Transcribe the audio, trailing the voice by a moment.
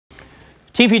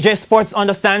TVJ Sports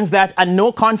understands that a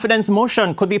no-confidence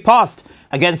motion could be passed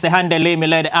against the Hande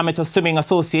Lamy-led Amateur Swimming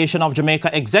Association of Jamaica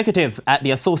executive at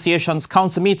the association's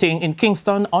council meeting in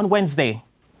Kingston on Wednesday.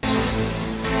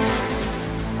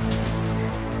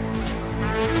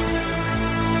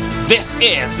 This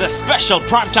is a special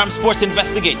Primetime Sports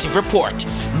Investigative Report.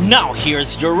 Now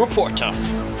here's your reporter.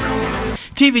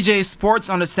 TVJ Sports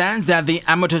understands that the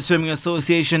Amateur Swimming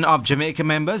Association of Jamaica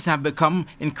members have become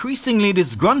increasingly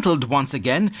disgruntled once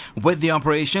again with the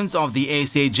operations of the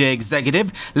ASAJ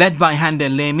executive led by Hande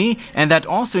Lamy, and that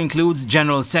also includes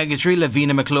General Secretary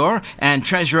Lavina McClure and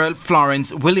Treasurer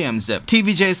Florence Williams.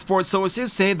 TVJ Sports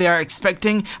sources say they are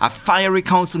expecting a fiery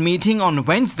council meeting on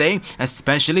Wednesday,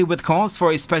 especially with calls for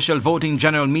a special voting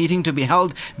general meeting to be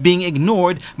held being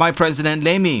ignored by President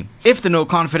Lamy. If the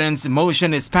no-confidence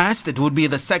motion is passed, it would be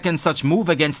the second such move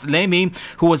against Lamy,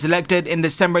 who was elected in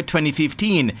December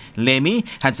 2015. Lamy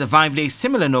had survived a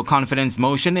similar no-confidence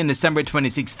motion in December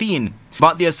 2016.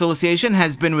 But the association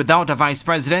has been without a vice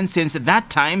president since that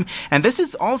time, and this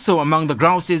is also among the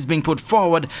grouses being put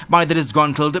forward by the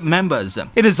disgruntled members.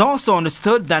 It is also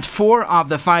understood that 4 of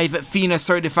the 5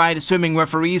 FINA-certified swimming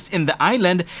referees in the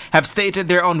island have stated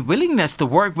their unwillingness to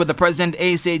work with the present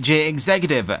ASAJ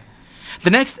executive. The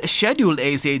next scheduled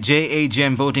ASAJ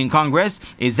AGM voting Congress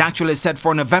is actually set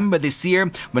for November this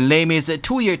year, when Lamy's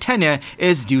 2-year tenure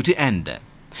is due to end.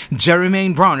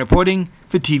 Jermaine Brown reporting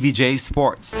for TVJ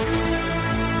Sports.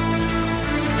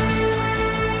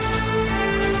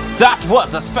 That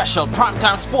was a special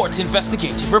Primetime Sports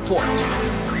Investigative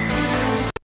Report.